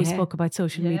 And I know we Yeah. spoke about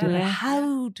social media, but Yeah.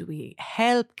 how do we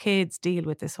help kids deal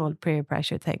with this whole peer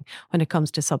pressure thing when it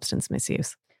comes to substance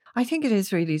misuse? I think it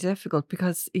is really difficult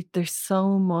because there's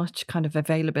so much kind of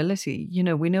availability. You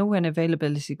know, we know when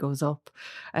availability goes up,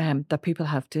 that people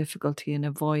have difficulty in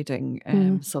avoiding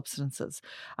substances.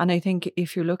 And I think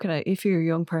if you're if you're a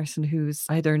young person who's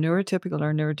either neurotypical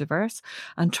or neurodiverse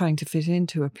and trying to fit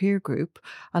into a peer group,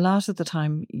 a lot of the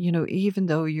time, you know, even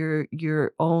though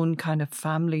your own kind of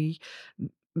family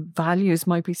values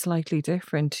might be slightly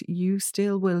different, you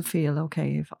still will feel,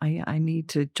 okay, if I need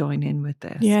to join in with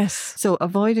this. Yes. So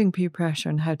avoiding peer pressure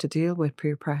and how to deal with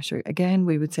peer pressure, again,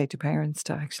 we would say to parents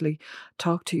to actually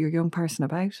talk to your young person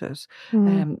about it.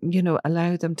 You know,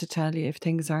 allow them to tell you if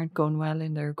things aren't going well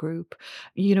in their group.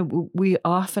 You know, we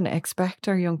often expect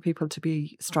our young people to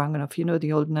be strong enough. You know,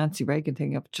 the old Nancy Reagan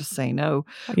thing of just say no.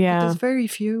 Yeah. But there's very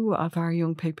few of our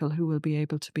young people who will be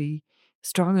able to be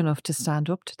strong enough to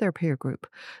stand up to their peer group.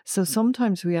 So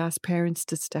sometimes we ask parents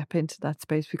to step into that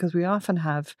space because we often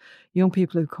have young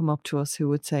people who come up to us who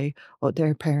would say, oh,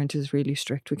 their parent is really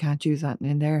strict. We can't use that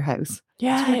in their house.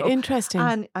 Yeah, You know?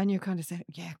 interesting. And you're kind of saying,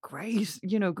 yeah, great,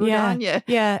 you know, good Yeah, on you.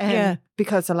 yeah.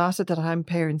 Because a lot of the time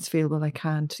parents feel, well, I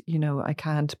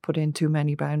can't put in too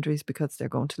many boundaries because they're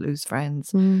going to lose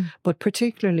friends. But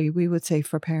particularly we would say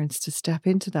for parents to step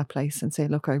into that place and say,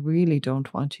 look, I really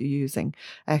don't want you using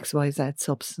XYZ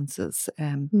substances.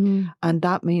 And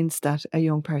that means that a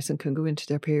young person can go into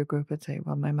their peer group and say,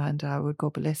 well, my mum and dad would go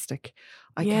ballistic.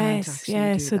 I can't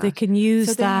actually do so that. they can use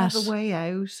So they that. have a way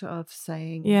out of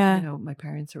saying, Yeah. you know, my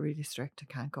parents are really strict,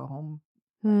 I can't go home.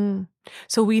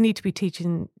 So we need to be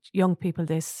teaching young people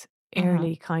this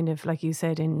early, kind of like you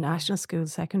said, in national school,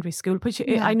 secondary school. Which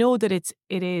I know that it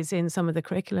is in some of the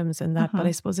curriculums and that, but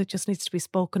I suppose it just needs to be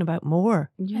spoken about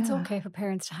more. It's okay for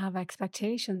parents to have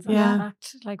expectations. And Yeah. in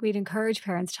fact, like we'd encourage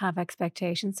parents to have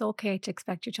expectations. It's okay to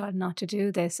expect your child not to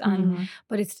do this,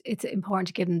 but it's important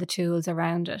to give them the tools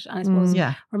around it. And I suppose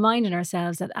reminding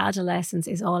ourselves that adolescence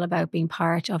is all about being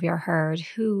part of your herd.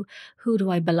 Who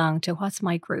do I belong to? What's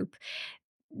my group?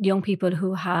 Young people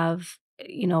who have,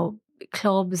 you know,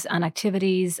 clubs and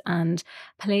activities and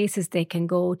places they can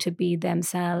go to be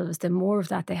themselves, the more of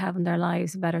that they have in their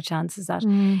lives, the better chances that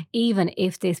even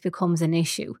if this becomes an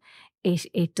issue,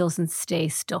 it doesn't stay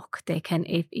stuck. It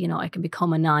can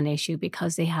become a non-issue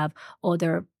because they have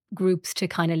other groups to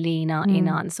kind of lean in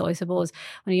on. So I suppose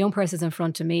when a young person's in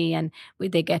front of me and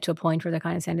they get to a point where they're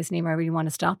kind of saying, listen, Emer, I really want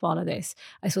to stop all of this,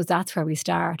 I suppose that's where we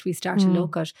start. We start to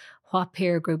look at what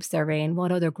peer groups they're in,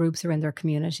 what other groups are in their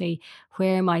community,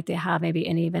 where might they have maybe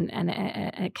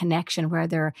a connection where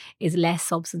there is less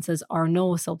substances or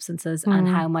no substances, and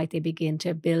how might they begin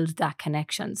to build that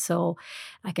connection. So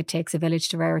like it takes a village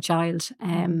to rear a child,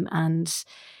 and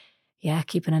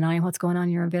keeping an eye on what's going on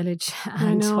in your village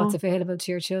and what's available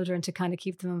to your children to kind of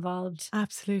keep them involved.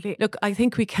 Absolutely. Look, I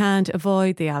think we can't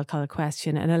avoid the alcohol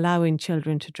question and allowing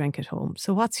children to drink at home.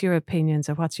 So what's your opinions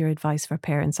or what's your advice for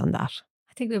parents on that?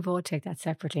 I think we both take that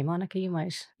separately. Monica, you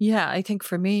might. Yeah, I think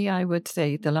for me, I would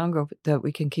say the longer that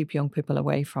we can keep young people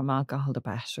away from alcohol, the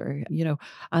better, you know.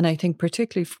 And I think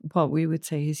particularly what we would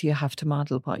say is you have to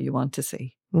model what you want to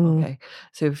see. Okay.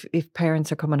 So if parents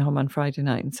are coming home on Friday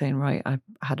night and saying, right, I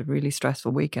had a really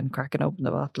stressful weekend, cracking open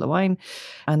a bottle of wine,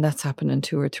 and that's happening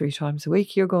 2 or 3 times a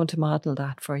week, you're going to model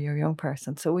that for your young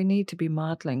person. So we need to be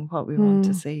modeling what we want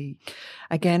to see.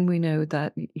 Again, we know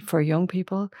that for young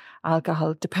people,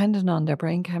 alcohol, depending on their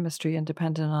brain chemistry and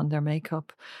depending on their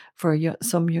makeup, for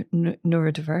some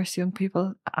neurodiverse young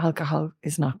people, alcohol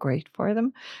is not great for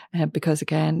them because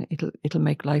again, it'll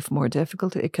make life more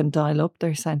difficult. It can dial up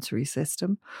their sensory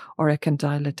system, or it can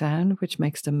dial it down, which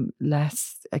makes them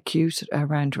less acute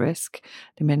around risk.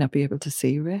 They may not be able to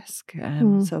see risk.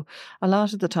 So a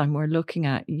lot of the time we're looking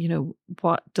at, you know,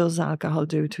 what does alcohol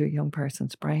do to a young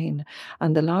person's brain?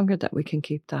 And the longer that we can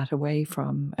keep that away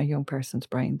from a young person's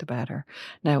brain, the better.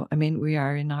 Now, I mean, we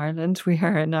are in Ireland, we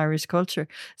are an Irish culture,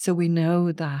 so we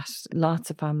know that lots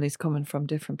of families coming from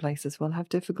different places will have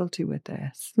difficulty with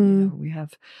this. You know, we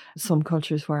have some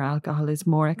cultures where alcohol is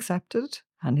more accepted.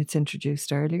 and it's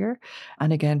introduced earlier.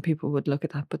 And again, people would look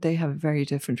at that, but they have a very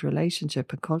different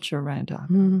relationship and culture around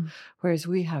alcohol. Whereas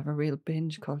we have a real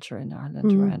binge culture in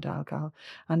Ireland around alcohol.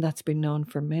 And that's been known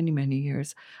for many, many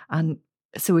years. And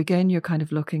so again, you're kind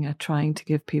of looking at trying to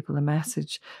give people a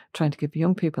message, trying to give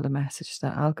young people a message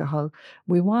that alcohol,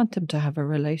 we want them to have a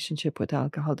relationship with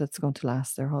alcohol that's going to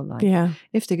last their whole life. Yeah.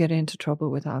 If they get into trouble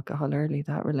with alcohol early,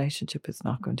 that relationship is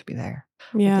not going to be there.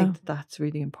 Yeah. I think that's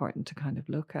really important to kind of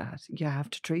look at. You have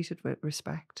to treat it with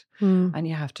respect and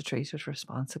you have to treat it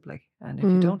responsibly. And if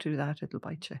you don't do that, it'll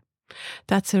bite you.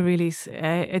 That's a really,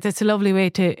 it's a lovely way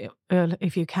to,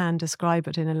 if you can describe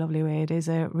it in a lovely way, it's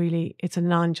a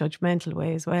non-judgmental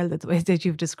way as well, the way that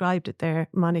you've described it there,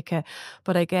 Monica.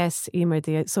 But I guess, Emer,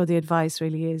 the advice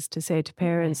really is to say to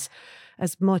parents,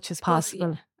 as much as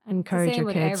possible, encourage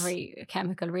your kids. With every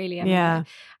chemical, really. I mean,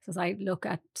 as I look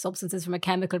at substances from a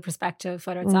chemical perspective,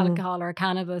 whether it's alcohol or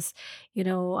cannabis,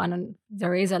 and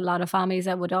there is a lot of families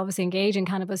that would obviously engage in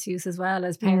cannabis use as well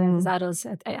as parents, as adults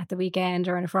at the weekend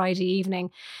or on a Friday evening.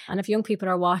 And if young people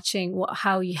are watching,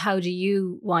 how do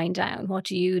you wind down? What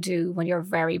do you do when you're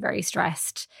very, very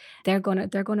stressed? They're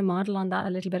gonna model on that a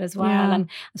little bit as well. Yeah. And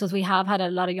I suppose we have had a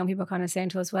lot of young people kind of saying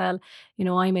to us, well,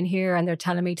 I'm in here and they're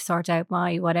telling me to sort out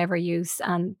my whatever use,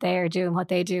 and they're doing what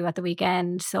they do at the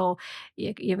weekend. So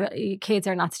your kids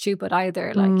are not stupid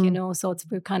either, so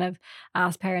we've kind of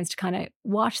asked parents to kind of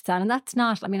watch that. And that's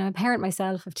not, I'm a parent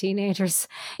myself of teenagers.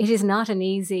 It is not an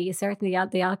easy, certainly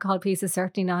the alcohol piece is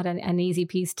certainly not an easy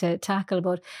piece to tackle,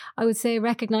 but I would say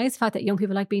recognize the fact that young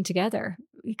people like being together.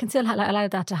 You can still allow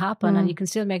that to happen and you can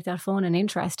still make that fun and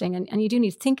interesting. And you do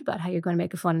need to think about how you're going to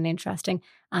make it fun and interesting.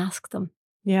 Ask them.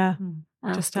 Yeah.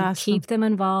 Just ask them. Keep them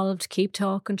involved, keep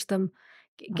talking to them,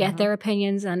 get their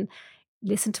opinions and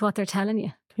listen to what they're telling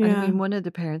you. Yeah. I mean, one of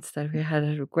the parents that we had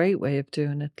a great way of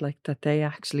doing it, like that they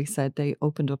actually said they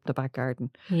opened up the back garden.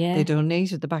 Yeah. They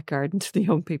donated the back garden to the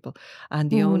young people.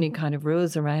 And the only kind of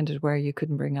rules around it where you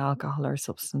couldn't bring alcohol or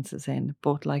substances in,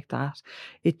 but like that,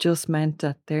 it just meant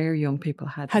that their young people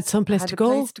had some place to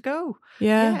go.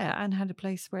 Yeah. And had a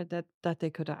place where that they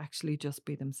could actually just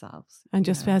be themselves. And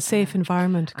just a safe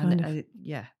environment, kind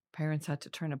of. Parents had to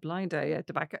turn a blind eye at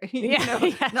the back,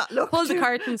 not look. Pull the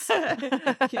curtains.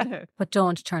 But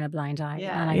don't turn a blind eye.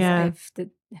 Yeah. And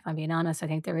if I'm being honest, I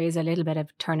think there is a little bit of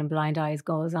turning blind eyes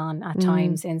goes on at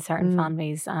times in certain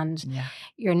families, and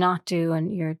you're not doing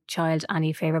your child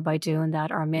any favour by doing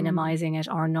that or minimising it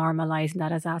or normalising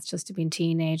that as that's just being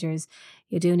teenagers.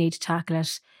 You do need to tackle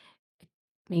it.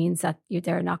 Means that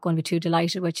they're not going to be too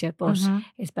delighted with you, but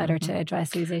it's better to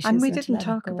address these issues. And we didn't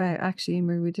talk about, actually,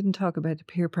 Emer, we didn't talk about the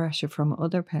peer pressure from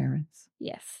other parents.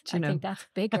 Yes, I think that's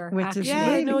bigger. Which is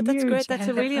really huge. That's great. That's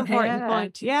a really important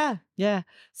point. Yeah.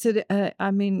 So,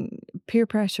 peer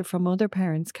pressure from other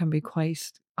parents can be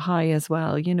quite high as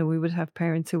well. We would have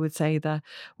parents who would say that,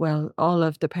 well, all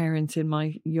of the parents in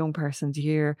my young person's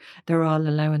year, they're all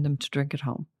allowing them to drink at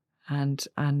home. And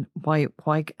why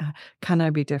can I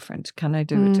be different? Can I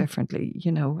do it differently?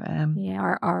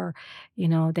 Or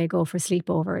they go for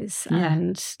sleepovers,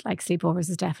 and like sleepovers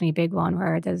is definitely a big one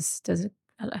where there's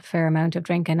a fair amount of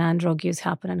drinking and drug use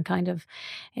happening kind of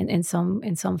in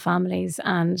some families.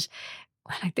 And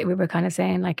like we were kind of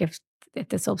saying, like if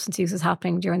the substance use is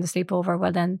happening during the sleepover,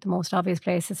 well then the most obvious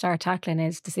place to start tackling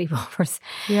is the sleepovers.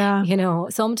 Yeah.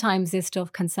 Sometimes this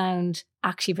stuff can sound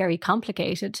actually very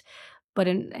complicated. But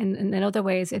in other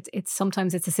ways, it's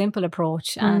sometimes it's a simple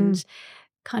approach and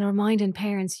kind of reminding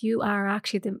parents you are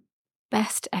actually the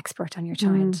best expert on your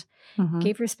child.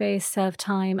 Give your self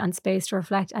time and space to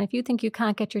reflect. And if you think you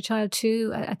can't get your child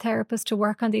to a therapist to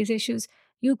work on these issues,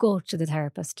 you go to the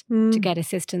therapist to get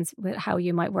assistance with how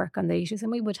you might work on the issues.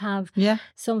 And we would have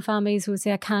some families who would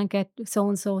say, I can't get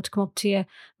so-and-so to come up to you.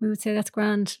 We would say, that's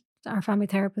grand. Our family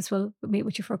therapist will meet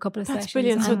with you for a couple of sessions. That's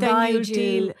brilliant. So then you'll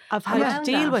deal of how to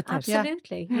deal with it.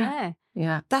 Absolutely.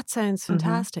 Yeah. That sounds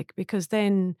fantastic because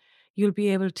then you'll be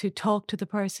able to talk to the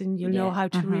person. You'll know how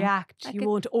to react. You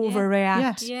won't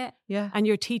overreact. Yeah. And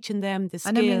you're teaching them the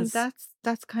skills. And I mean,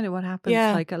 that's kind of what happens.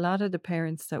 Like a lot of the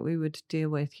parents that we would deal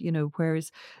with,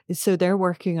 whereas, so they're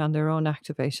working on their own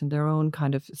activation, their own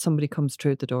kind of, somebody comes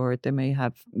through the door, they may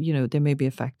have, they may be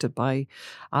affected by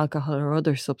alcohol or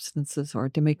other substances,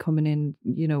 or they may come in,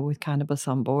 with cannabis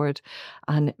on board,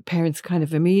 and parents kind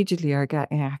of immediately are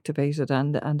getting activated.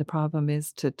 And the problem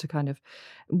is to kind of,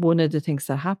 one of the things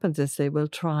that happens is they will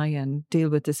try and deal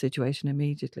with the situation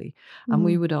immediately. And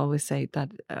we would always say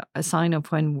that a sign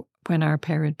of when when our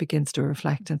parent begins to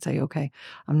reflect and say, okay,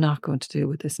 I'm not going to deal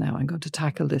with this now. I'm going to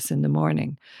tackle this in the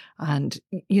morning. And,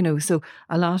 so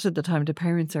a lot of the time the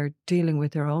parents are dealing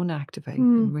with their own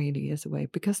activation really is a way,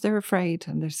 because they're afraid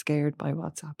and they're scared by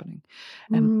what's happening.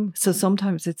 So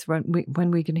sometimes it's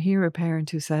when we can hear a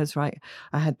parent who says, right,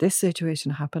 I had this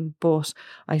situation happen, but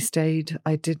I stayed,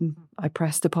 I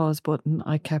pressed the pause button,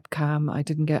 I kept calm, I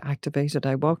didn't get activated,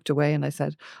 I walked away and I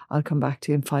said, I'll come back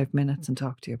to you in 5 minutes and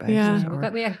talk to you about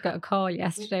it. We got a call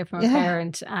yesterday from a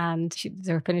parent, and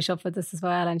they were finished up with this as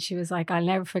well, and she was like, I'll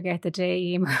never forget the day,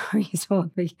 Emer, you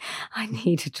told me I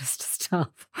needed just to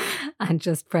stop and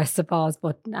just press the pause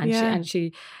button. And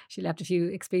she left a few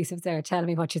expletives there telling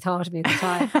me what she thought of me at the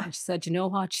time. And she said, you know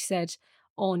what? She said,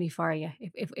 only for you.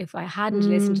 If I hadn't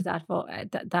listened to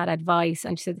that advice,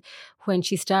 and she said when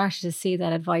she started to see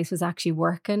that advice was actually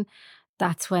working,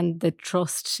 that's when the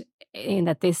trust in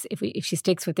that if she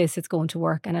sticks with this, it's going to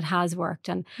work, and it has worked.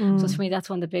 And so for me, that's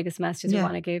one of the biggest messages we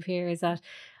want to give here, is that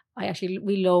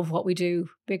we love what we do,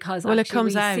 because it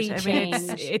comes out. I mean,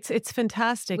 it's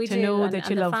fantastic to know that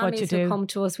you love what you do. The families who come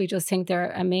to us, we just think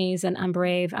they're amazing and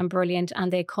brave and brilliant,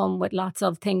 and they come with lots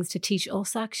of things to teach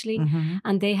us actually.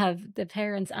 And the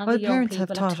parents and the young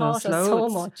people have taught us so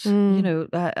much.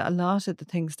 A lot of the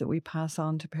things that we pass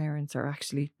on to parents are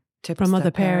actually tips from other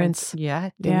parents.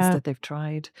 Things that they've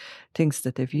tried, things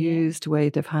that they've used, way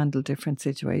they've handled different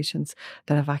situations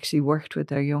that have actually worked with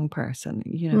their young person,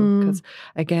 because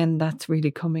again, that's really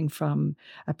coming from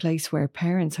a place where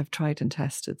parents have tried and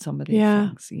tested some of these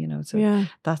things, so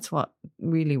that's what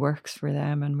really works for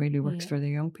them and really works for the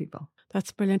young people.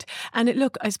 That's brilliant. And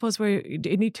look, I suppose we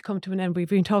need to come to an end. We've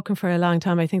been talking for a long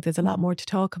time. I think there's a lot more to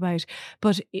talk about,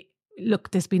 but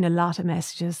look, there's been a lot of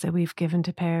messages that we've given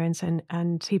to parents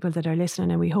and people that are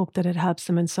listening, and we hope that it helps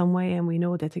them in some way. And we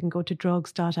know that they can go to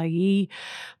drugs.ie.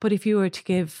 But if you were to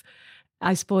give,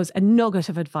 I suppose, a nugget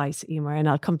of advice, Emer, and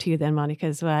I'll come to you then, Monica,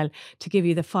 as well, to give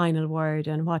you the final word.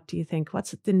 And what do you think?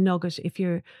 What's the nugget if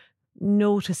you're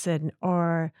noticing,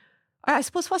 or I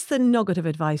suppose, what's the nugget of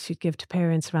advice you'd give to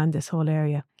parents around this whole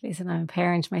area? Listen, I'm a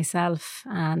parent myself,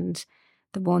 and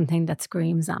the one thing that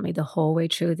screams at me the whole way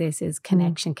through this is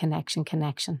connection, connection,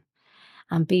 connection.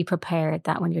 And be prepared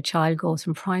that when your child goes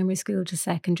from primary school to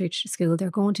secondary school, they're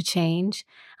going to change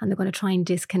and they're going to try and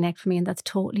disconnect from you, and that's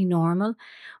totally normal.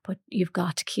 But you've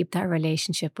got to keep that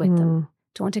relationship with them.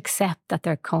 Don't accept that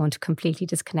they're going to completely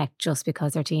disconnect just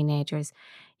because they're teenagers.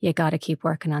 You got to keep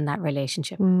working on that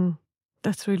relationship.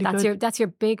 That's really good. That's your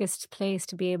biggest place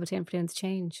to be able to influence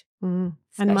change.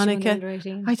 And Monica?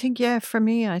 I think, for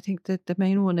me, I think that the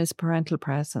main one is parental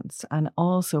presence, and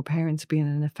also parents being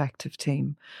an effective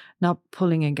team, not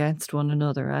pulling against one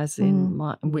another as in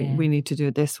we need to do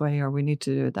it this way or we need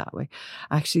to do it that way.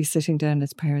 Actually sitting down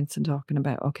as parents and talking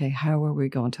about, okay, how are we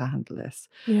going to handle this?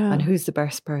 And who's the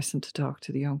best person to talk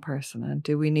to the young person? And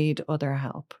do we need other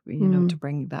help, to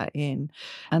bring that in?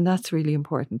 And that's really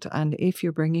important. And if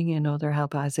you're bringing in other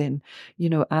help, as in,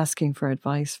 asking for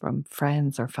advice from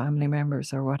friends or family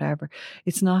members or whatever,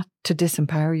 it's not to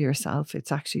disempower yourself,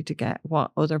 it's actually to get what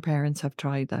other parents have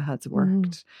tried that has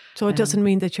worked. So it doesn't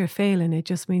mean that you're failing, it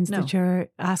just means that you're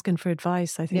asking for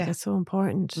advice. I think that's so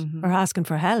important, or asking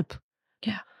for help.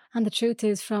 And the truth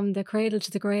is, from the cradle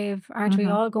to the grave, aren't we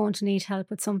all going to need help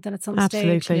with something at some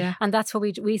Absolutely. stage? Yeah. And that's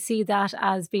what we see that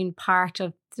as being part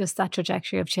of just that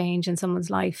trajectory of change in someone's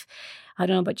life. I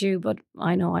don't know about you, but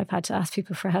I know I've had to ask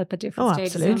people for help at different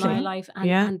stages in my life,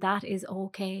 and that is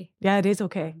okay. Yeah, it is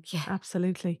okay. Yeah,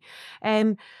 absolutely.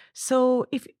 So,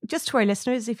 if just to our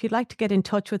listeners, if you'd like to get in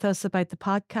touch with us about the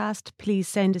podcast, please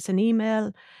send us an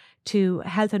email to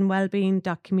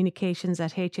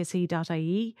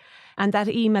healthandwellbeing.communications@hse.ie, and that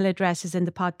email address is in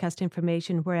the podcast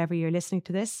information wherever you're listening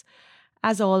to this.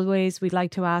 As always, we'd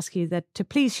like to ask you to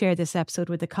please share this episode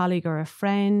with a colleague or a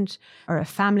friend or a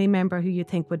family member who you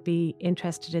think would be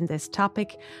interested in this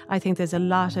topic. I think there's a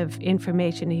lot of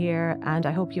information here, and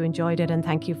I hope you enjoyed it, and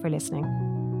thank you for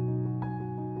listening.